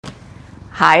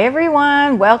Hi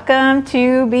everyone, welcome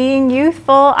to Being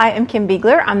Youthful. I am Kim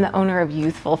Beigler. I'm the owner of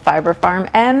Youthful Fiber Farm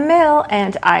and Mill,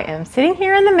 and I am sitting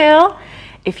here in the mill.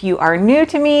 If you are new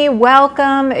to me,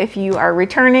 welcome. If you are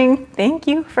returning, thank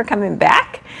you for coming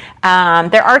back.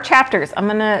 There are chapters. I'm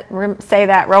gonna say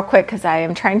that real quick because I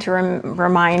am trying to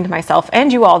remind myself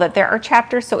and you all that there are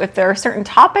chapters. So if there are certain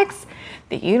topics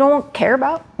that you don't care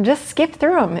about, just skip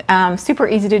through them. Super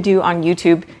easy to do on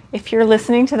YouTube. If you're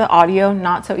listening to the audio,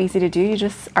 not so easy to do. You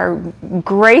just are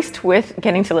graced with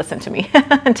getting to listen to me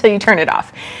until you turn it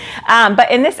off.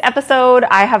 But in this episode,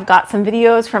 I have got some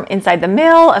videos from inside the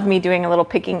mill of me doing a little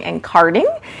picking and carding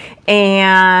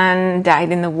and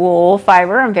dyed in the wool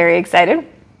fiber. I'm very excited.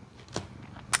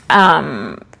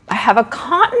 I have a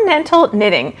continental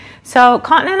knitting. So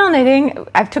continental knitting,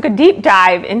 I've took a deep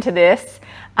dive into this.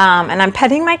 And I'm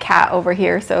petting my cat over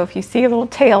here, so if you see a little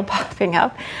tail popping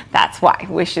up, that's why.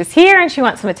 Wish is here and she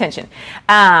wants some attention.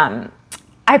 I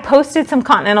posted some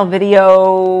continental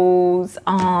videos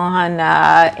on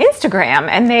Instagram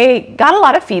and they got a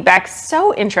lot of feedback.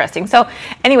 So interesting. So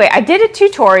anyway, I did a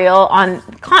tutorial on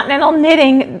continental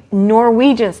knitting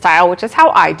Norwegian style, which is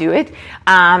how I do it.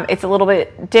 It's a little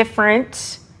bit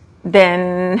different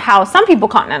than how some people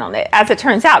continental knit, as it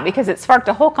turns out, because it sparked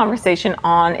a whole conversation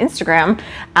on Instagram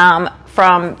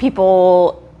from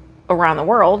people around the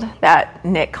world that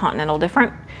knit continental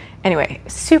different. Anyway,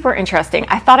 super interesting.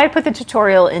 I thought I'd put the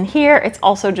tutorial in here. It's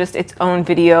also just its own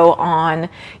video on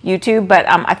YouTube, but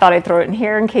I thought I'd throw it in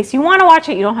here in case you want to watch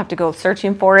it. You don't have to go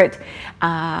searching for it.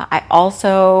 I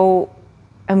also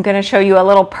am going to show you a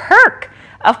little perk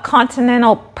of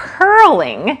continental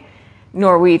purling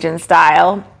Norwegian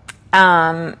style.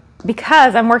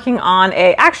 Because I'm working on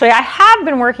I have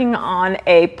been working on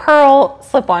a pearl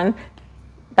slip-on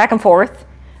back and forth.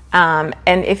 And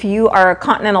if you are a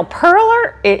continental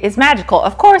purler, it is magical.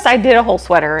 Of course, I did a whole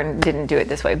sweater and didn't do it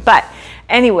this way. But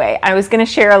anyway, I was going to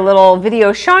share a little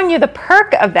video showing you the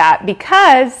perk of that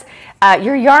because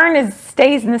your yarn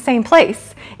stays in the same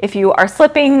place. If you are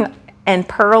slipping and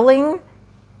purling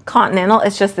continental,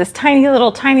 it's just this tiny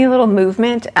little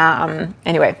movement.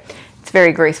 Anyway,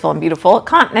 very graceful and beautiful.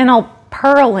 Continental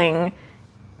purling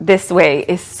this way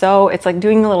it's like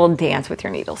doing a little dance with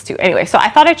your needles too. Anyway, so I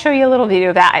thought I'd show you a little video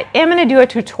of that. I am going to do a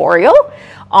tutorial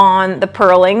on the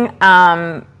purling,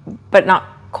 but not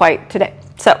quite today.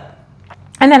 So,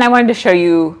 and then I wanted to show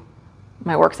you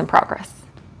my works in progress.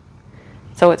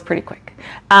 So it's pretty quick.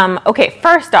 Okay,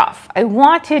 first off, there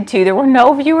were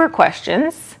no viewer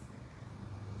questions.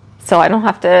 So I don't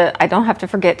have to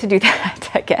forget to do that,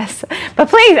 I guess. But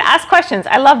please ask questions.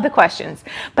 I love the questions.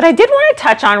 But I did want to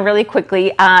touch on really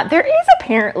quickly, there is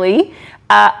apparently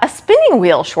a spinning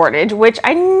wheel shortage, which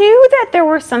I knew that there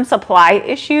were some supply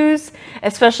issues,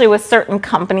 especially with certain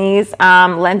companies.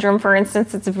 Lendrum, for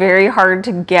instance, it's very hard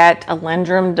to get a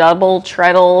Lendrum double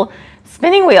treadle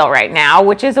spinning wheel right now,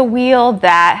 which is a wheel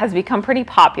that has become pretty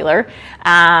popular.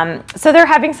 So they're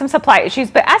having some supply issues.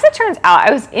 But as it turns out,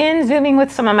 I was Zooming with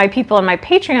some of my people in my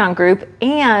Patreon group,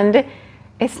 and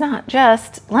it's not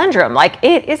just Lendrum. Like,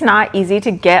 it is not easy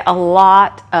to get a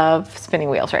lot of spinning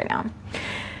wheels right now.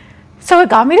 So it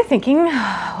got me to thinking,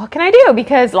 what can I do?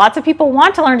 Because lots of people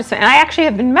want to learn to spin. And I actually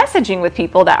have been messaging with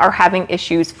people that are having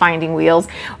issues finding wheels.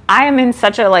 I am in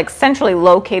such a centrally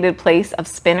located place of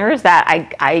spinners that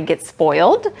I get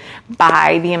spoiled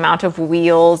by the amount of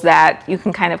wheels that you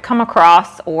can kind of come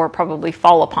across or probably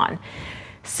fall upon.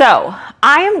 So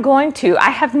I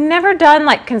have never done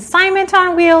consignment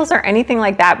on wheels or anything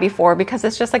like that before because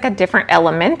it's just a different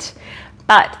element.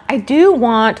 But I do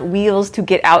want wheels to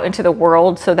get out into the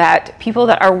world so that people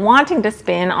that are wanting to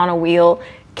spin on a wheel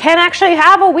can actually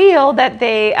have a wheel that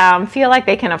they feel like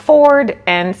they can afford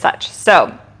and such.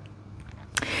 So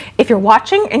if you're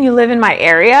watching and you live in my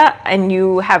area and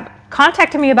you have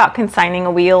contacted me about consigning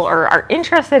a wheel or are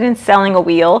interested in selling a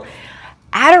wheel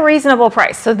at a reasonable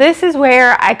price. So this is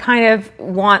where I kind of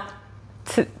want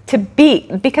to be,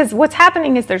 because what's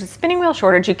happening is there's a spinning wheel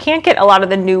shortage. You can't get a lot of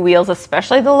the new wheels,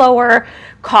 especially the lower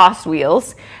cost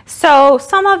wheels. So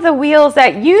some of the wheels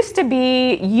that used to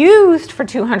be used for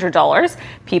 $200,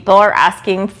 people are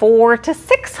asking $400 to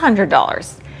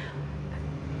 $600.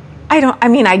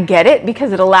 I get it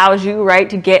because it allows you,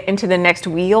 to get into the next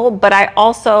wheel. But I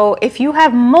also, if you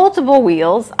have multiple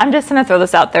wheels, I'm just going to throw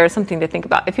this out there as something to think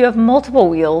about. If you have multiple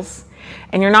wheels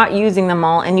and you're not using them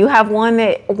all, and you have one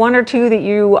or two that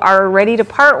you are ready to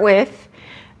part with,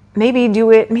 maybe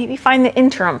find the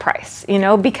interim price,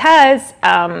 because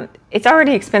it's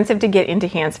already expensive to get into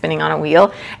hand spinning on a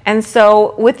wheel. And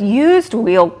so with used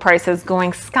wheel prices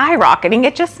going skyrocketing,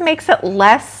 it just makes it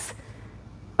less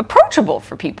approachable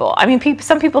for people. I mean,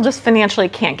 some people just financially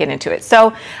can't get into it.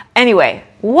 So anyway,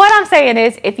 what I'm saying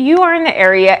is, if you are in the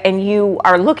area and you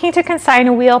are looking to consign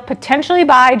a wheel, potentially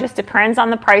buy, just depends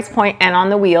on the price point and on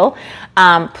the wheel,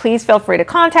 please feel free to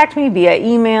contact me via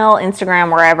email,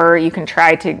 Instagram, wherever you can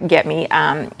try to get me.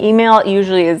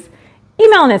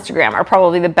 Email and Instagram are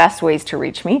probably the best ways to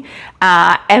reach me,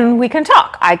 and we can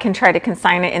talk. I can try to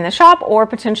consign it in the shop, or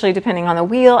potentially, depending on the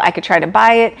wheel, I could try to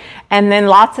buy it. And then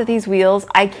lots of these wheels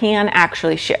I can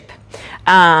actually ship,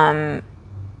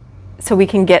 so we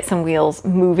can get some wheels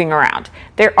moving around.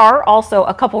 There are also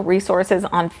a couple resources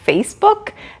on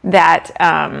Facebook that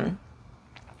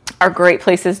are great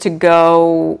places to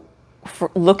go for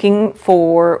looking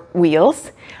for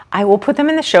wheels. I will put them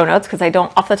in the show notes because I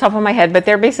don't off the top of my head, but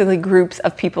they're basically groups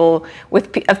of people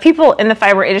people in the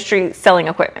fiber industry selling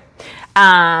equipment.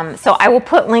 So I will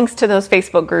put links to those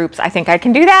Facebook groups. I think I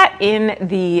can do that in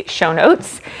the show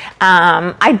notes.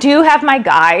 I do have my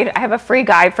guide. I have a free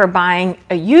guide for buying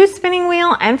a used spinning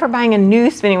wheel and for buying a new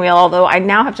spinning wheel, although I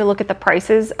now have to look at the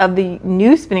prices of the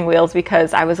new spinning wheels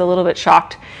because I was a little bit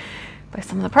shocked by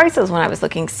some of the prices when I was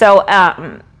looking. So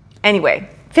anyway,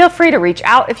 feel free to reach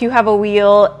out if you have a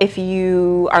wheel. If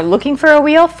you are looking for a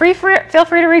wheel, feel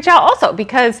free to reach out also,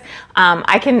 because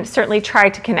I can certainly try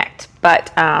to connect.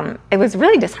 But it was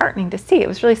really disheartening to see. It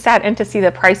was really sad, and to see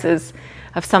the prices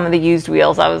of some of the used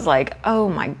wheels. I was like, oh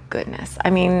my goodness. I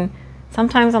mean,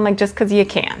 sometimes I'm like, just because you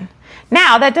can.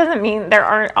 Now, that doesn't mean there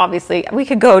aren't, obviously, we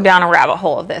could go down a rabbit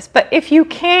hole of this. But if you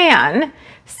can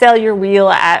sell your wheel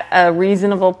at a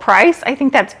reasonable price, I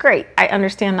think that's great. I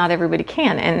understand not everybody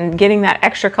can, and getting that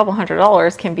extra couple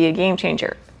 $100s can be a game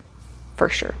changer for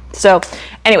sure. So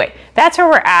anyway, that's where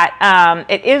we're at.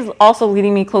 It is also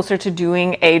leading me closer to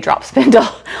doing a drop spindle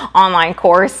online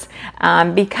course,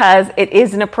 because it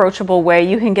is an approachable way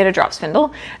you can get a drop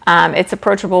spindle. It's an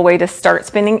approachable way to start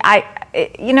spinning.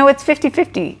 It's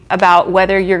 50-50 about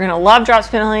whether you're going to love drop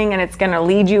spindling and it's going to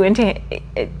lead you into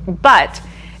it, but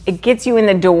it gets you in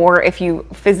the door if you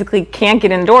physically can't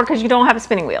get in the door because you don't have a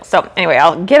spinning wheel. So anyway,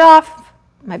 I'll get off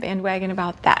my bandwagon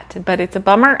about that, but it's a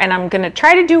bummer, and I'm going to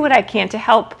try to do what I can to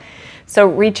help. So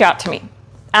reach out to me.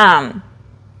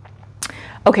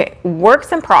 Okay,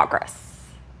 works in progress.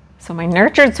 So my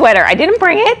nurtured sweater, I didn't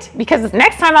bring it because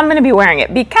next time I'm going to be wearing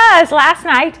it, because last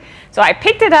night, so I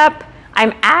picked it up.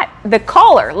 I'm at the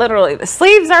collar, literally. The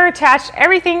sleeves are attached,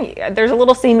 everything. There's a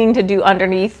little seaming to do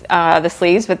underneath the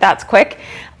sleeves, but that's quick.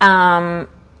 I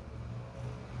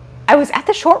was at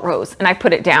the short rows and I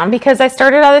put it down because I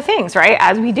started other things, right?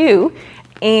 As we do.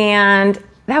 And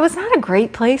that was not a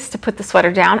great place to put the sweater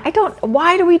down.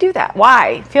 Why do we do that?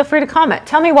 Why? Feel free to comment.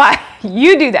 Tell me why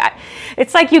you do that.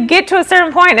 It's like you get to a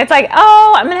certain point and it's like,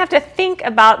 oh, I'm going to have to think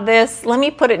about this. Let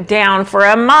me put it down for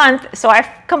a month. So I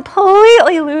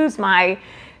completely lose my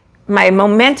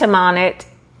momentum on it,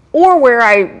 or where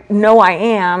I know I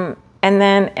am. And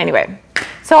then anyway,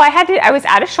 so I was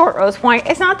at a short rows point.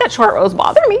 It's not that short rows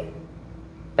bother me.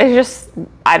 It's just,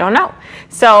 I don't know.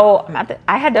 So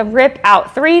I had to rip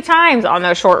out 3 times on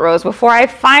those short rows before I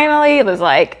finally was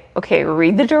like, okay,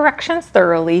 read the directions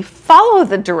thoroughly, follow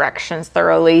the directions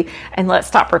thoroughly, and let's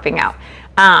stop ripping out.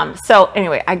 So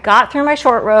anyway, I got through my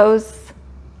short rows,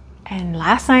 and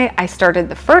last night I started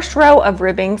the first row of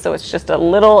ribbing. So it's just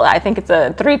I think it's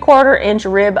a 3/4 inch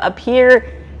rib up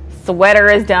here. Sweater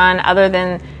is done, other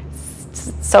than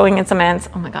sewing in some ends.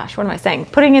 Oh my gosh, what am I saying?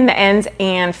 Putting in the ends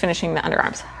and finishing the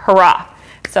underarms. Hurrah.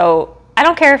 So I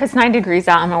don't care if it's 9 degrees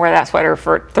out. I'm gonna wear that sweater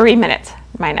for 3 minutes,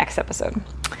 my next episode,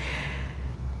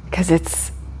 because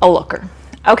it's a looker.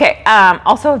 Okay,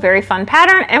 also a very fun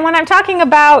pattern. And when I'm talking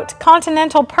about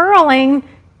continental purling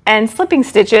and slipping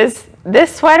stitches,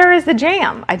 this sweater is the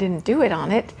jam. I didn't do it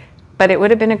on it, but it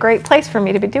would have been a great place for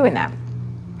me to be doing that.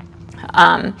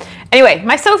 Anyway,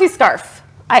 my Sophie scarf.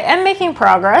 I am making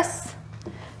progress.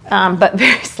 But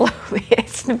very slowly.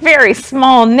 It's a very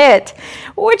small knit,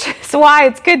 which is why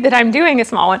it's good that I'm doing a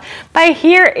small one. But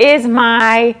here is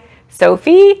my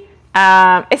Sophie.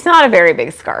 It's not a very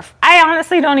big scarf. I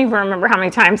honestly don't even remember how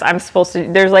many times I'm supposed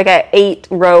to. There's like a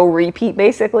 8-row repeat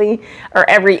basically, or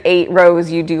every 8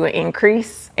 rows you do an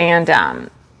increase, and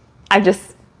I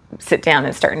just sit down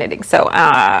and start knitting. So,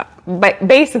 but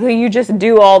basically you just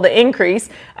do all the increase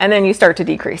and then you start to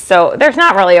decrease. So there's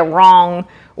not really a wrong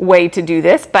way to do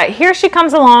this, but here she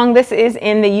comes along. This is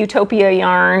in the Utopia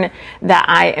yarn that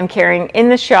I am carrying in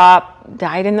the shop,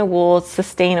 dyed in the wool. It's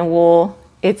Sustain wool.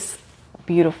 It's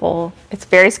beautiful. It's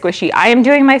very squishy. I am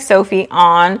doing my Sophie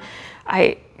on.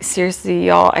 Seriously,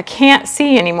 y'all, I can't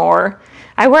see anymore.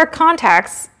 I wear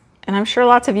contacts, and I'm sure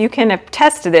lots of you can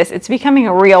attest to this. It's becoming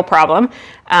a real problem.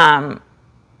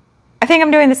 I think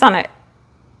I'm doing this on a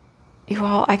You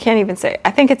all, I can't even say.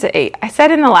 I think it's an 8. I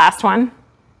said in the last one.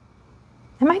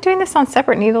 Am I doing this on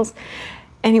separate needles?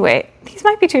 Anyway, these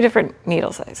might be 2 different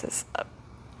needle sizes.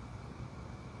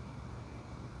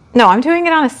 No, I'm doing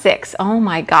it on a 6. Oh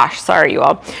my gosh, sorry you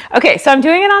all. Okay, so I'm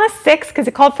doing it on a 6 because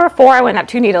it called for a 4. I went up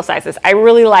 2 needle sizes. I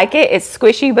really like it. It's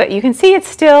squishy, but you can see it's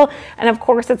still, and of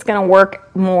course it's gonna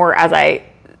work more as I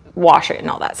wash it and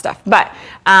all that stuff. But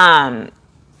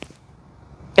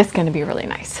it's gonna be really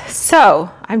nice. So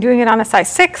I'm doing it on a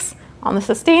size 6 on the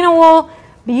Sustainawool.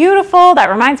 Beautiful. That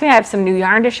reminds me, I have some new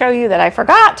yarn to show you that I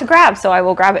forgot to grab, so I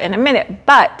will grab it in a minute.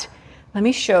 But let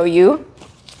me show you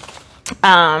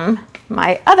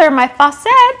my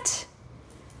faucet,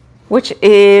 which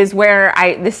is where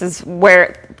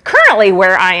currently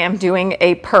where I am doing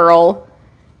a purl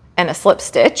and a slip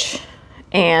stitch,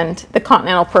 and the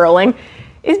continental purling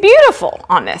is beautiful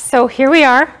on this. So here we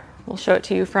are. We'll show it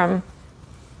to you from,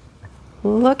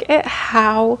 look at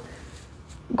how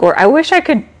gorgeous. I wish I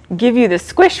could give you the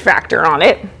squish factor on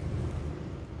it.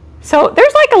 So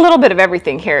there's like a little bit of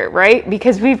everything here, right?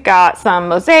 Because we've got some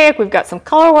mosaic, we've got some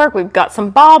color work, we've got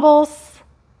some baubles.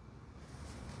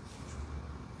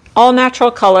 All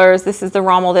natural colors. This is the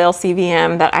Rommeldale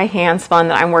CVM that I hand spun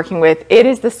that I'm working with. It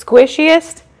is the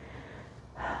squishiest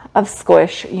of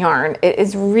squish yarn. It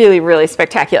is really, really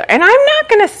spectacular. And I'm not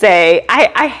gonna say,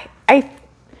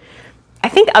 I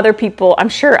think other people, I'm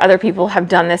sure other people have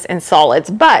done this in solids,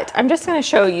 but I'm just going to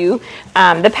show you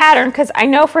the pattern, because I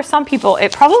know for some people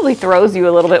it probably throws you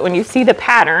a little bit when you see the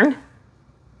pattern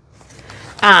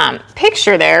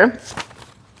picture there.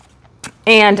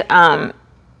 And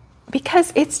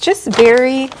because it's just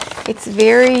very,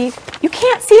 you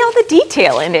can't see all the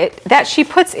detail in it that she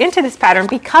puts into this pattern,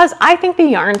 because I think the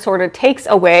yarn sort of takes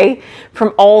away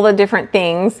from all the different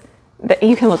things that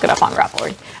you can look it up on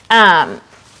Ravelry.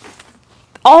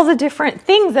 All the different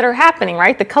things that are happening,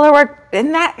 right? The color work,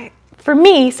 and that, for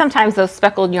me, sometimes those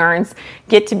speckled yarns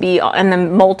get to be, and the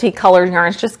multicolored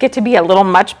yarns just get to be a little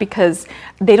much because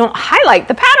they don't highlight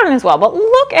the pattern as well. But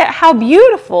look at how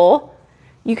beautiful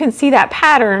you can see that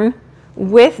pattern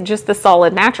with just the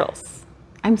solid naturals.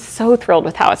 I'm so thrilled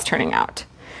with how it's turning out.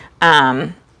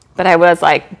 But I was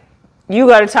like, you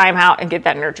got to time out and get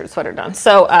that nurtured sweater done.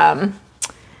 So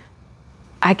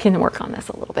I can work on this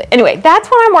a little bit. Anyway, that's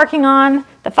what I'm working on.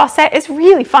 The faucet is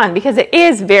really fun because it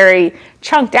is very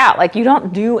chunked out. Like, you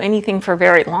don't do anything for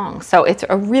very long. So it's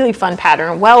a really fun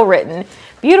pattern, well written,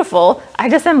 beautiful. I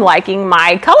just am liking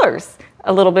my colors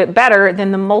a little bit better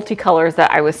than the multicolors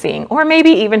that I was seeing, or maybe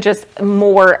even just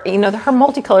more, you know, her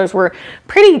multicolors were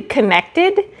pretty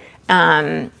connected,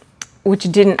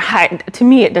 which didn't, to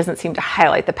me, it doesn't seem to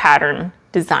highlight the pattern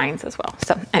designs as well.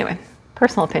 So anyway,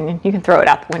 personal opinion, you can throw it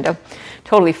out the window.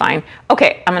 Totally fine.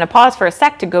 Okay, I'm gonna pause for a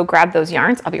sec to go grab those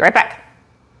yarns. I'll be right back.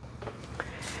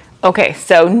 Okay,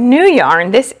 so new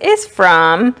yarn. This is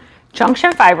from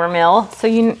Junction Fiber Mill. So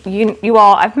you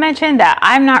all, I've mentioned that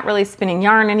I'm not really spinning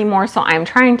yarn anymore, so I'm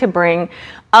trying to bring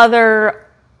other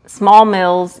small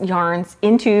mills yarns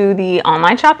into the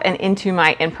online shop and into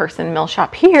my in-person mill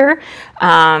shop here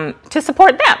to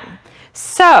support them.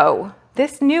 So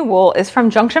this new wool is from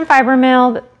Junction Fiber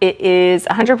Mill. It is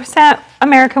 100%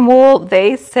 American wool.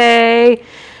 They say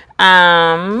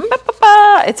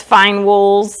it's fine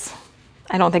wools.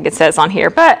 I don't think it says on here,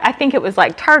 but I think it was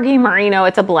like Targhee Merino.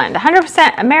 It's a blend.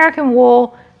 100% American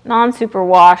wool,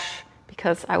 non-superwash,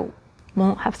 because I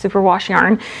won't have superwash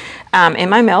yarn in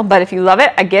my mill. But if you love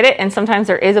it, I get it. And sometimes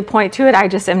there is a point to it. I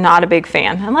just am not a big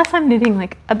fan, unless I'm knitting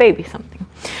like a baby something.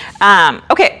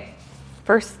 Okay,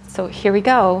 first, so here we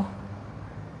go.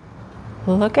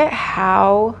 Look at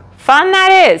how fun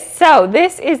that is. So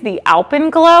this is the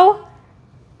Alpenglow.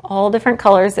 All different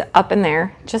colors up in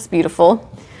there. Just beautiful.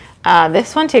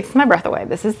 This one takes my breath away.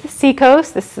 This is the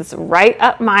Seacoast. This is right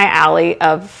up my alley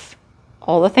of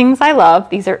all the things I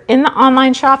love. These are in the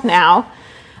online shop now.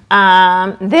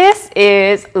 This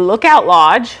is Lookout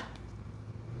Lodge.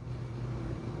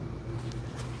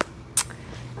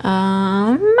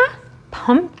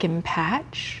 Pumpkin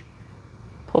Patch.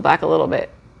 Pull back a little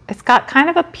bit. It's got kind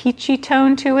of a peachy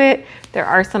tone to it. There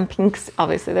are some pinks.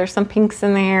 Obviously, there's some pinks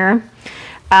in there.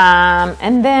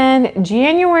 And then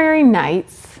January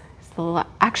Nights.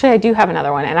 Actually, I do have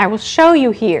another one, and I will show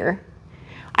you here.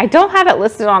 I don't have it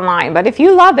listed online, but if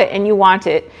you love it and you want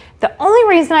it, the only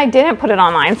reason I didn't put it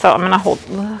online, so I'm going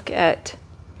to look at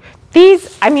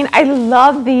these. I mean, I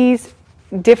love these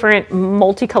different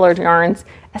multicolored yarns,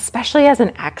 especially as an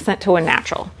accent to a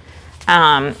natural.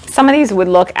 Some of these would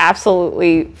look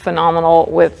absolutely phenomenal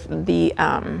with the,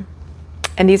 and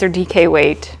these are DK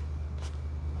weight.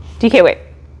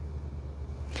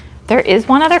 There is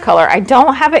one other color. I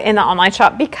don't have it in the online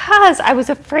shop because I was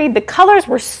afraid the colors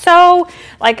were so,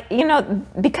 like, you know,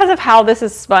 because of how this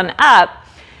is spun up,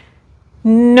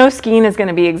 no skein is going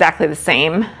to be exactly the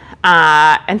same.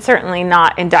 And certainly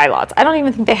not in dye lots. I don't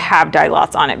even think they have dye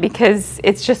lots on it because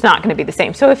it's just not going to be the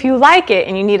same. So if you like it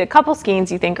and you need a couple skeins,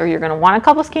 you think, or you're going to want a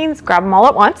couple skeins, grab them all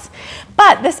at once.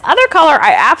 But this other color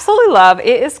I absolutely love.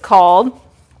 It is called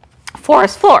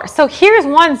Forest Floor. So here's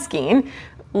one skein,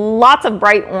 lots of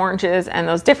bright oranges and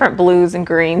those different blues and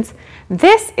greens.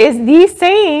 This is the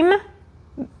same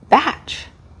batch.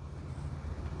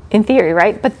 In theory,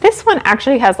 right? But this one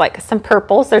actually has like some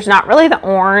purples. There's not really the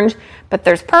orange, but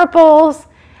there's purples.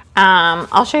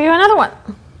 I'll show you another one.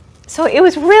 So it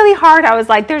was really hard. I was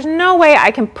like, there's no way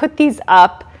I can put these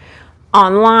up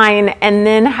online and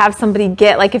then have somebody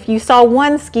get, like, if you saw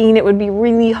one skein, it would be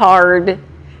really hard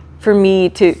for me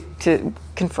to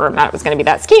confirm that it was going to be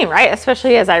that skein, right?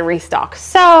 Especially as I restock.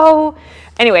 So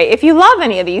anyway, if you love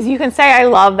any of these, you can say, I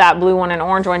love that blue one and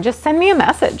orange one. Just send me a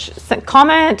message,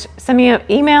 comment, send me an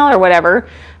email or whatever.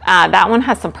 That one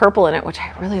has some purple in it, which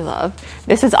I really love.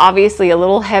 This is obviously a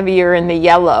little heavier in the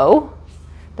yellow,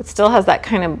 but still has that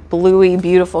kind of bluey,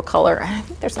 beautiful color. I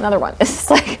think there's another one. This is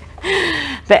like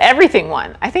the everything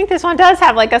one. I think this one does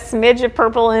have like a smidge of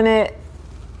purple in it.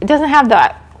 It doesn't have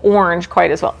that orange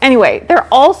quite as well. Anyway,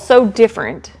 they're all so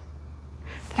different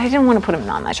that I didn't want to put them in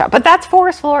the online shop. But that's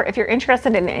Forest Floor. If you're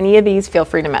interested in any of these, feel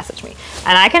free to message me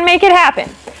and I can make it happen.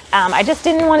 I just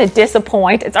didn't want to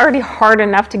disappoint. It's already hard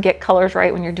enough to get colors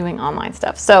right when you're doing online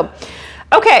stuff. So,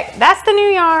 okay, that's the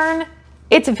new yarn.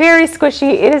 It's very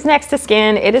squishy. It is next to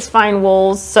skin. It is fine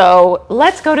wools. So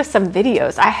let's go to some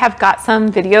videos. I have got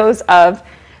some videos of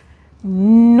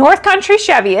North Country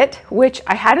Cheviot, which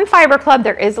I had in Fiber Club.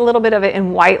 There is a little bit of it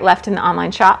in white left in the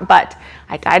online shop, but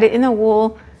I dyed it in the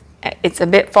wool. It's a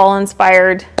bit fall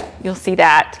inspired. You'll see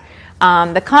that.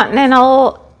 The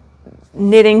Continental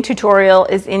knitting tutorial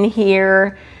is in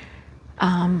here.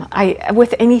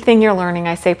 With anything you're learning,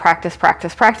 I say practice,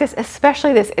 practice, practice,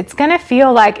 especially this. It's going to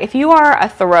feel like if you are a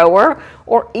thrower,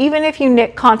 or even if you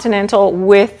knit Continental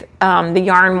with the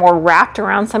yarn more wrapped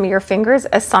around some of your fingers,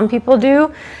 as some people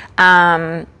do,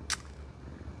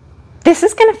 this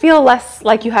is going to feel less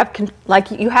like you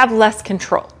have less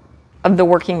control of the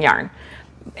working yarn.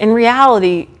 In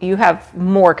reality, you have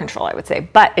more control, I would say,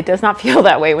 but it does not feel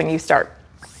that way when you start.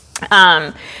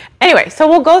 Anyway, so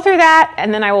we'll go through that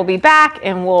and then I will be back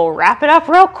and we'll wrap it up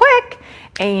real quick.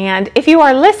 And if you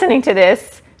are listening to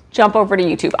this, jump over to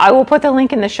YouTube. I will put the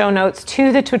link in the show notes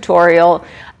to the tutorial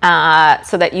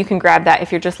so that you can grab that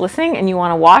if you're just listening and you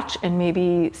want to watch and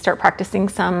maybe start practicing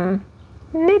some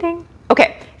knitting.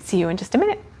 Okay, see you in just a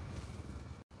minute.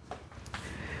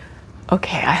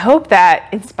 Okay, I hope that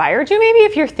inspired you maybe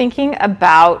if you're thinking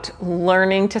about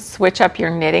learning to switch up your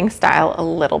knitting style a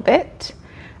little bit.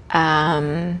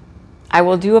 I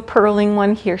will do a purling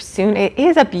one here soon. It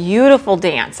is a beautiful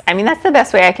dance. I mean, that's the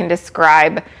best way I can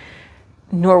describe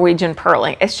Norwegian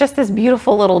purling. It's just this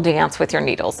beautiful little dance with your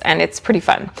needles, and it's pretty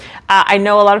fun. I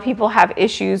know a lot of people have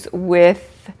issues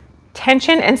with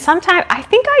tension, and sometimes I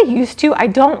think I used to. I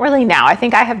don't really now. I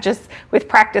think I have just, with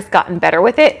practice, gotten better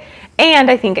with it. And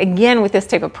I think, again, with this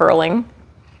type of purling,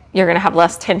 you're going to have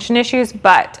less tension issues,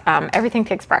 but everything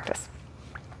takes practice.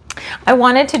 I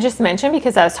wanted to just mention,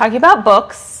 because I was talking about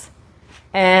books,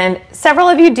 and several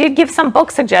of you did give some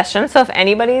book suggestions. So if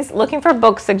anybody's looking for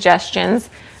book suggestions,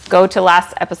 go to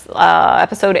last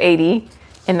episode 80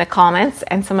 in the comments,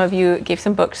 and some of you gave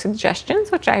some book suggestions,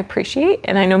 which I appreciate.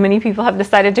 And I know many people have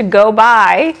decided to go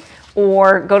buy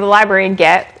or go to the library and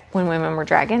get When Women Were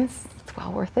Dragons. It's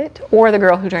well worth it. Or The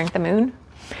Girl Who Drank the Moon.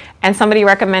 And somebody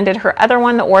recommended her other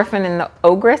one, The Orphan and the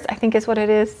Ogress, I think is what it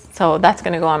is. So that's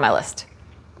going to go on my list.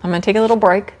 I'm going to take a little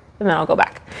break and then I'll go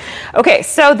back. Okay,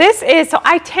 so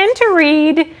I tend to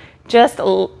read just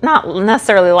not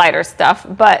necessarily lighter stuff,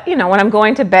 but when I'm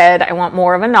going to bed, I want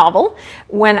more of a novel.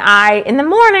 In the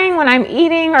morning, when I'm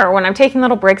eating or when I'm taking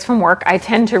little breaks from work, I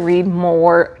tend to read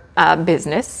more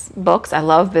business books. I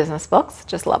love business books,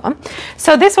 just love them.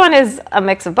 So this one is a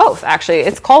mix of both, actually.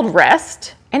 It's called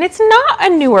Rest, and it's not a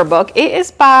newer book. It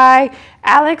is by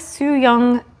Alex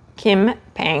Soo-young Kim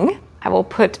Pang. I will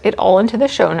put it all into the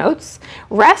show notes.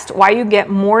 Rest, Why You Get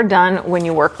More Done When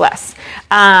You Work Less.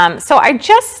 So I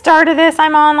just started this.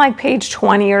 I'm on like page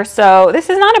 20 or so. This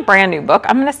is not a brand new book.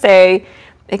 I'm going to say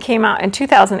it came out in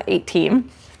 2018.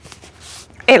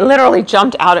 It literally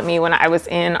jumped out at me when I was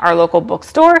in our local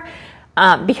bookstore.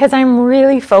 because I'm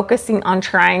really focusing on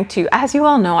trying to, as you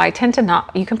all know, I tend to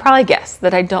not, you can probably guess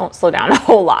that I don't slow down a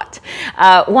whole lot.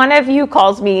 One of you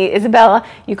calls me Isabella,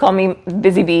 you call me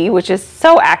Busy Bee, which is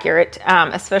so accurate,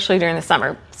 especially during the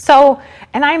summer.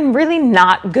 And I'm really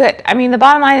not good. I mean, the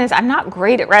bottom line is I'm not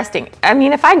great at resting. I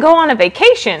mean, if I go on a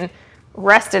vacation,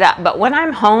 rest it up. But when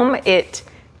I'm home, it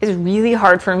is really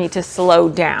hard for me to slow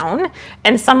down.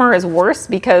 And summer is worse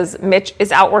because Mitch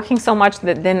is out working so much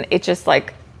that then it just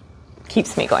like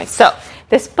keeps me going. So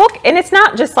this book, and it's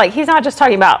not just like, he's not just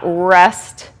talking about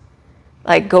rest,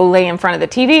 like go lay in front of the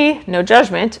TV, no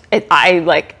judgment.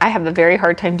 I have a very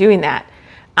hard time doing that.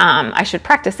 I should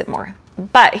practice it more.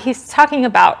 But he's talking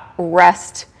about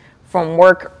rest from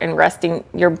work and resting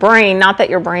your brain, not that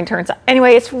your brain turns up.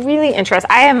 Anyway, it's really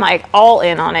interesting. I am like all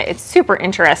in on it. It's super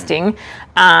interesting.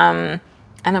 And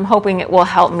I'm hoping it will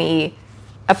help me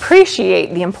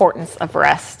appreciate the importance of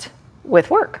rest with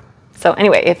work. So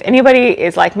anyway, if anybody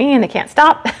is like me and they can't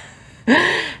stop,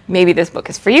 maybe this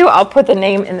book is for you. I'll put the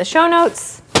name in the show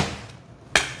notes.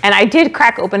 And I did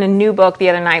crack open a new book the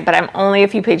other night, but I'm only a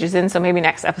few pages in, so maybe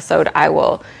next episode I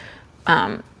will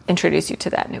introduce you to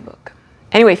that new book.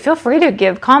 Anyway, feel free to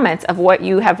give comments of what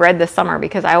you have read this summer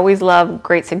because I always love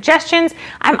great suggestions.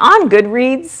 I'm on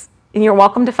Goodreads, and you're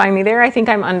welcome to find me there. I think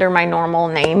I'm under my normal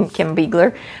name, Kim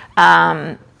Beigler.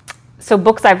 So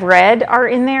books I've read are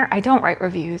in there. I don't write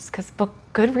reviews because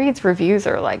Goodreads reviews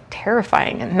are like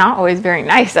terrifying and not always very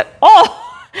nice at all.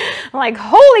 I'm like,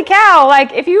 holy cow.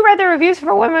 Like if you read the reviews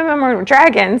for Women, Women,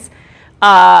 Dragons,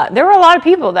 there were a lot of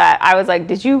people that I was like,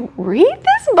 did you read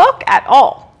this book at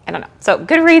all? I don't know. So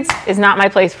Goodreads is not my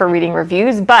place for reading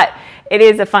reviews, but it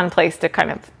is a fun place to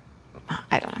kind of,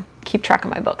 I don't know, keep track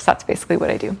of my books. That's basically what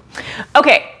I do.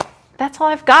 Okay, that's all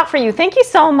I've got for you. Thank you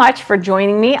so much for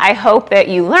joining me. I hope that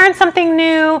you learned something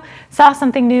new, saw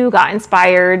something new, got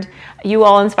inspired. You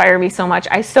all inspire me so much.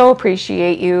 I so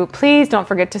appreciate you. Please don't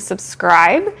forget to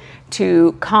subscribe,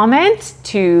 to comment,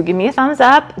 to give me a thumbs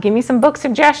up, give me some book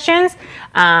suggestions.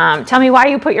 Tell me why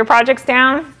you put your projects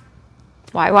down.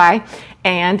 Why?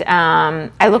 And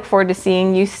I look forward to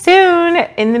seeing you soon.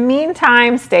 In the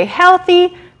meantime, stay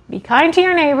healthy, be kind to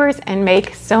your neighbors, and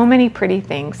make so many pretty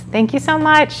things. Thank you so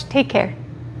much. Take care.